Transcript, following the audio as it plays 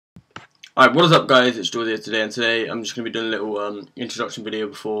Alright, what is up guys, it's George here today, and today I'm just going to be doing a little introduction video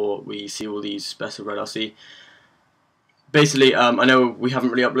before we see all these best of Red RC. Basically, I know we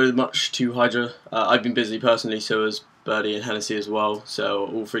haven't really uploaded much to Hydra. I've been busy personally, so has Birdie and Hennessy as well, so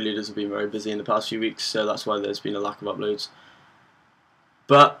all three leaders have been very busy in the past few weeks, so that's why there's been a lack of uploads.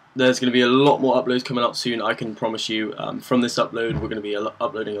 But there's going to be a lot more uploads coming up soon, I can promise you. From this upload, we're going to be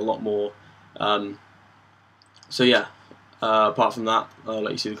uploading a lot more. So yeah. Apart from that, I'll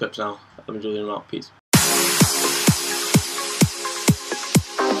let you see the clips now. I've enjoyed them out. Peace.